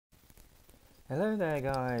Hello there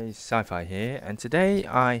guys, Sci-Fi here, and today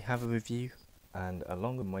I have a review and a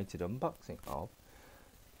long awaited unboxing of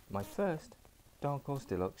my first Dark Horse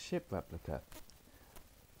Deluxe ship replica.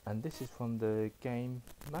 And this is from the game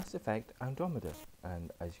Mass Effect Andromeda,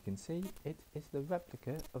 and as you can see it is the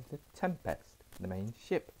replica of the Tempest, the main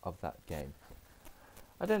ship of that game.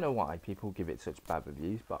 I don't know why people give it such bad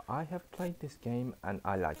reviews, but I have played this game and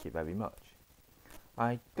I like it very much.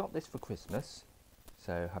 I got this for Christmas.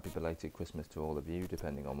 So happy belated Christmas to all of you,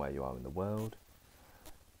 depending on where you are in the world.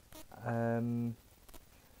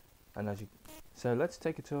 So let's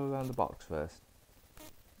take a tour around the box first.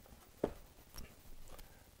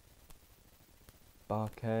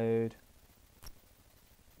 Barcode.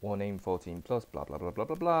 Warning 14 plus, blah blah blah blah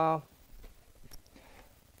blah blah.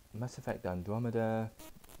 Mass Effect Andromeda.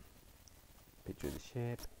 Picture of the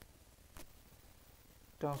ship.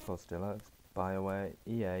 Dark Horse Deluxe. BioWare,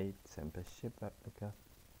 EA, Tempest ship replica.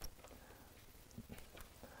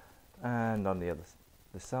 And on the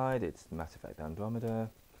side it's Mass Effect Andromeda.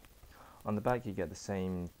 On the back you get the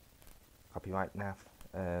same copyright NAF,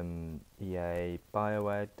 EA,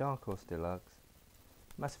 BioWare, Dark Horse Deluxe,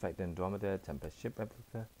 Mass Effect Andromeda, Tempest ship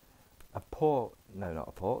replica, a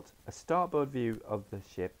starboard view of the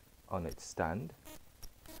ship on its stand,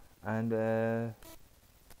 and a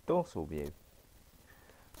dorsal view.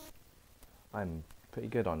 I'm pretty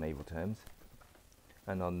good on naval terms.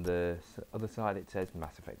 And on the other side it says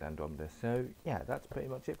Mass Effect Andromeda. So yeah, that's pretty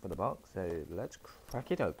much it for the box. So let's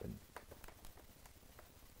crack it open.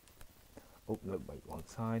 Oh no, wait, one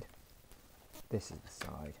side. This is the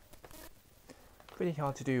side. Pretty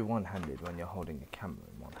hard to do one-handed when you're holding a camera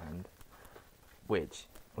in one hand, which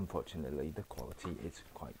unfortunately the quality is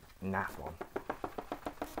quite naff on.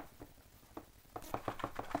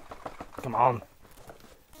 Come on.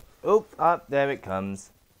 Oh, up there it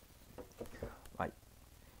comes. Right,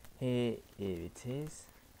 here it is,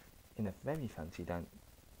 in a very fancy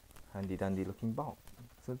handy dandy looking box.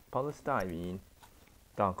 It's a polystyrene,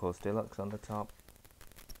 Dark Horse Deluxe on the top,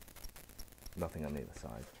 nothing on the other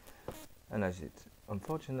side. And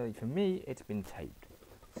unfortunately for me, it's been taped.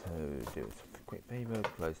 So do us a quick favour,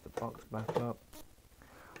 close the box back up.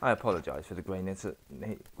 I apologise for the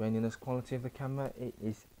graininess quality of the camera. It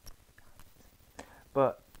is,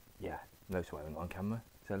 but yeah, no swearing on camera.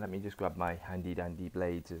 So let me just grab my handy dandy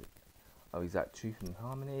blades of exact truth and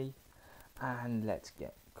harmony, and let's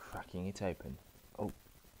get cracking it open. Oh,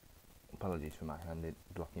 apologies for my hand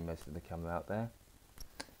blocking most of the camera out there.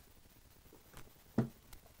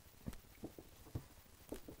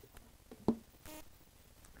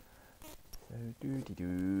 So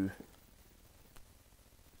doo-dee-doo.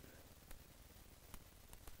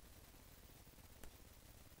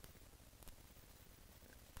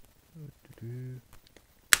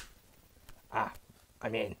 Ah,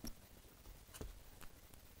 I'm in.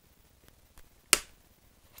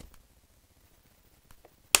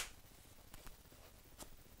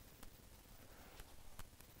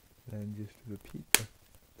 Then just repeat the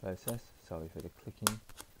process. Sorry for the clicking.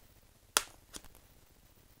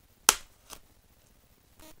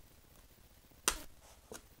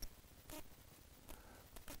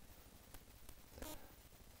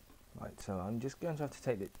 Right, so I'm just going to have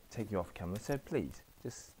to take you off camera, so please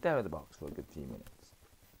just stare at the box for a good few minutes.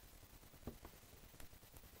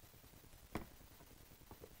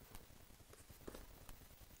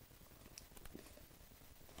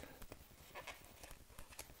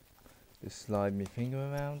 Just slide my finger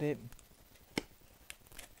around it.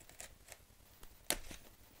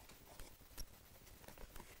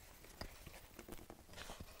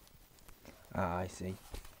 Ah, I see.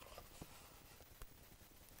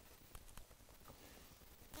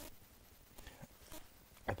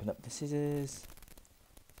 Open up the scissors.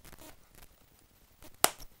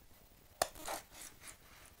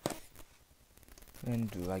 And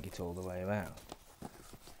drag it all the way around.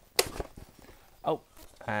 Oh,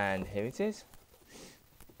 and here it is.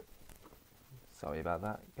 Sorry about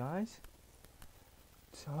that, guys.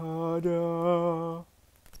 Ta-da!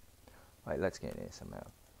 Right, let's get in here somehow.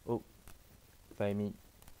 Oh, foamy.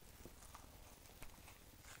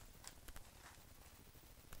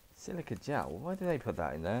 Silica gel, why do they put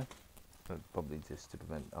that in there? Probably just to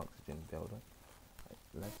prevent oxygen buildup. Right,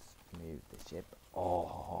 let's move the ship.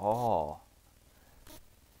 Oh!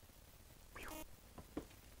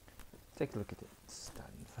 Take a look at it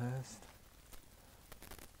stand first.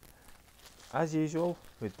 As usual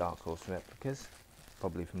with Dark Horse replicas,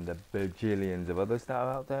 probably from the bajillions of others that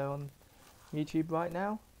are out there on YouTube right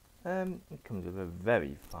now, it comes with a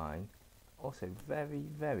very fine, also very,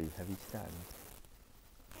 very heavy stand.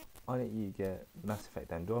 On it you get Mass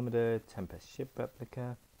Effect Andromeda, Tempest ship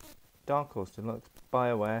replica, Dark Horse Deluxe,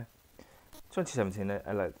 BioWare, 2017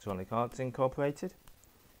 Electronic Arts Incorporated,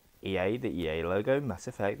 EA, the EA logo, Mass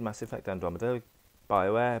Effect Andromeda,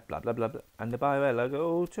 BioWare, blah blah blah, blah, and the BioWare logo,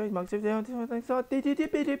 all trademarks.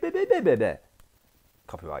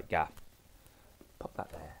 Copyright gap. Pop that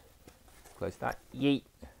there. Close that. Yeet.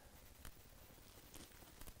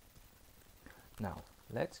 Now,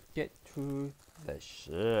 let's get to the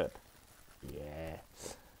ship. Yeah.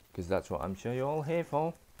 Because that's what I'm sure you're all here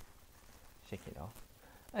for. Shake it off.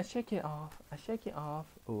 I shake it off. I shake it off.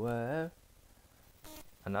 Whoa.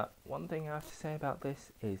 And that one thing I have to say about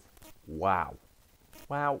this is wow.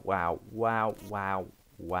 Wow, wow, wow, wow,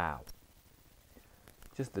 wow.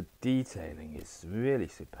 Just the detailing is really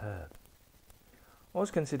superb. I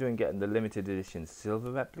was considering getting the limited edition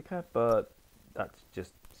silver replica, but that's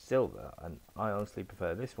just silver, and I honestly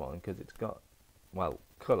prefer this one because it's got, well,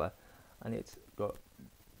 colour, and it's got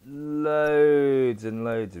loads and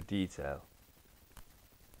loads of detail.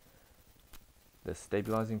 The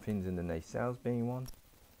stabilising fins in the nacelles being one.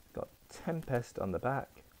 Got Tempest on the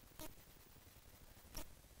back.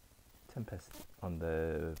 Tempest on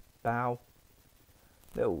the bow.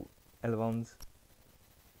 Little ailerons,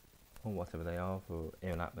 or whatever they are for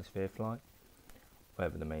air and atmosphere flight.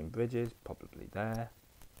 Wherever the main bridge is, probably there.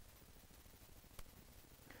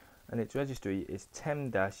 And its registry is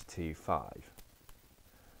 10-25.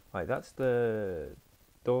 Right, that's the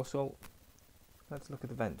dorsal. Let's look at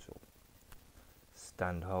the ventral.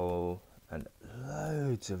 Stand hole, and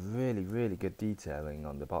loads of really, really good detailing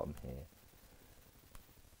on the bottom here.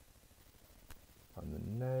 On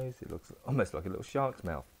the nose, it looks almost like a little shark's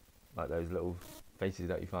mouth, like those little faces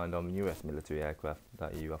that you find on US military aircraft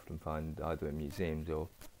that you often find either in museums or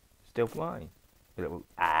still flying. A little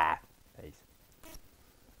face.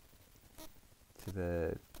 To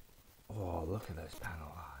the, oh, look at those panel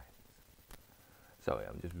lines. Sorry,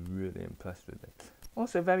 I'm just really impressed with it.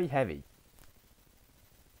 Also very heavy.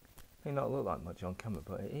 May not look like much on camera,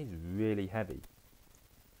 but it is really heavy.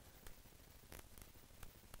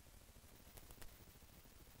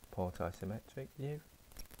 Port isometric view.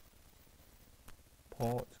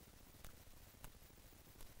 Port.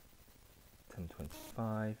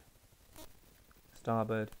 1025.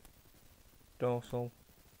 Starboard. Dorsal.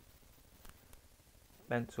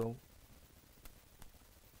 Ventral.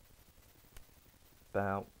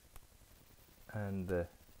 Bow. And the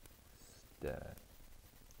stern.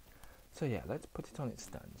 So yeah, let's put it on its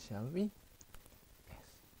stand, shall we? Yes.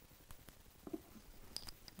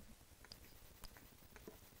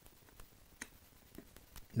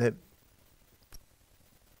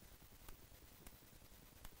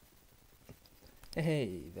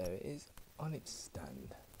 Hey, there it is on its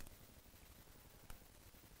stand.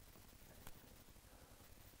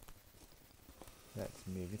 Let's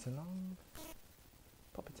move it along.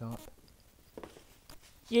 Pop it up.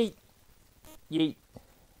 Yeet! Yeet!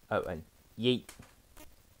 Oh, and yeet.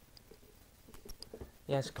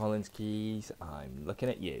 Yes, Collins Keys, I'm looking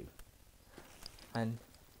at you. And,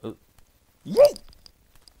 oh, yeet!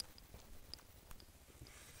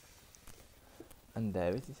 And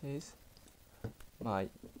there it is. My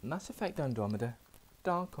Mass Effect Andromeda,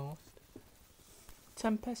 Dark Horse,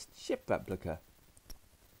 Tempest ship replica.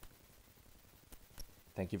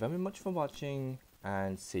 Thank you very much for watching,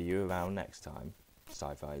 and see you around next time,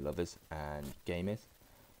 sci-fi lovers and gamers,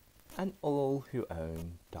 and all who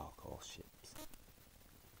own Dark Horse ships.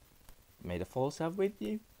 May the Force have with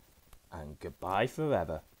you, and goodbye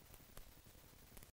forever.